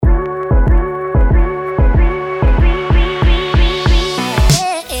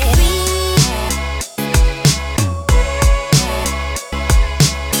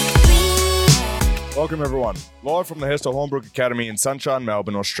Welcome everyone. Live from the Hester Hornbrook Academy in Sunshine,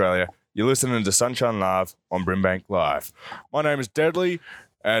 Melbourne, Australia. You're listening to Sunshine Live on Brimbank Live. My name is Deadly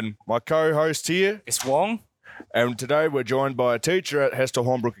and my co-host here It's Wong. And today we're joined by a teacher at Hester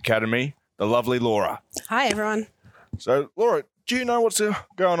Hornbrook Academy, the lovely Laura. Hi, everyone. So, Laura, do you know what's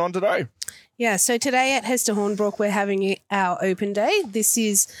going on today? Yeah, so today at Hester Hornbrook, we're having our open day. This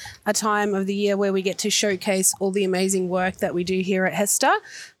is a time of the year where we get to showcase all the amazing work that we do here at Hester.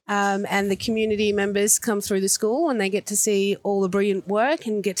 And the community members come through the school and they get to see all the brilliant work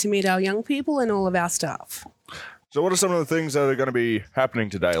and get to meet our young people and all of our staff. So what are some of the things that are going to be happening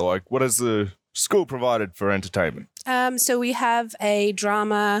today? Like, what has the school provided for entertainment? So we have a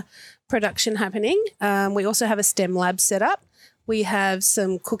drama production happening. We also have a STEM lab set up. We have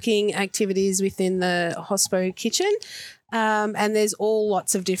some cooking activities within the hospo kitchen. And there's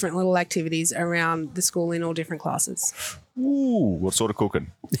lots of different little activities around the school in all different classes. Ooh, what sort of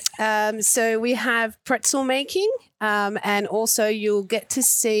cooking? So we have pretzel making, and also you'll get to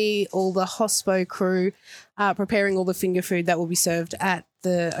see all the hospo crew preparing all the finger food that will be served at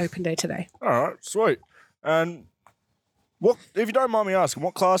the open day today. All right, sweet. And what, if you don't mind me asking,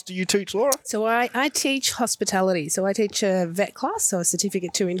 what class do you teach, Laura? So I teach hospitality. So I teach a vet class, so a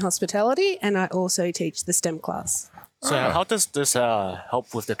Certificate 2 in hospitality, and I also teach the STEM class. So how does this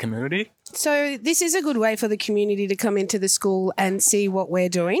help with the community? So this is a good way for the community to come into the school and see what we're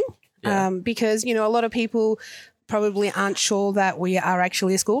doing, because, you know, a lot of people probably aren't sure that we are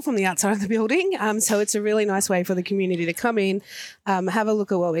actually a school from the outside of the building. So it's a really nice way for the community to come in, have a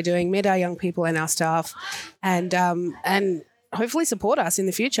look at what we're doing, meet our young people and our staff, and hopefully support us in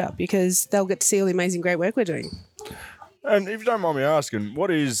the future because they'll get to see all the amazing great work we're doing. And if you don't mind me asking,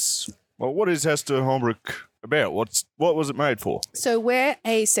 what is Hester Hornbrook about? What was it made for? So we're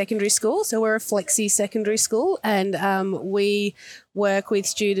a secondary school. So we're a flexi secondary school, and we work with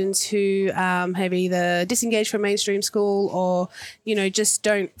students who have either disengaged from mainstream school or, you know, just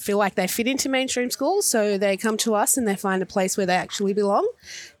don't feel like they fit into mainstream school. So they come to us and they find a place where they actually belong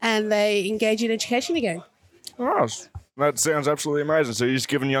and they engage in education again. Oh, that sounds absolutely amazing. So you're just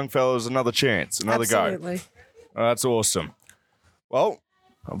giving young fellas another chance, another Absolutely. go. Oh, that's awesome. Well,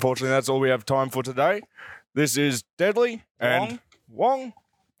 unfortunately, that's all we have time for today. This is Deadly and Wong.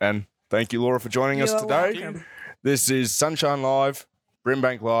 And thank you, Laura, for joining us You're today. welcome. This is Sunshine Live,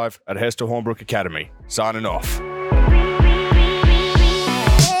 Brimbank Live at Hester Hornbrook Academy. Signing off.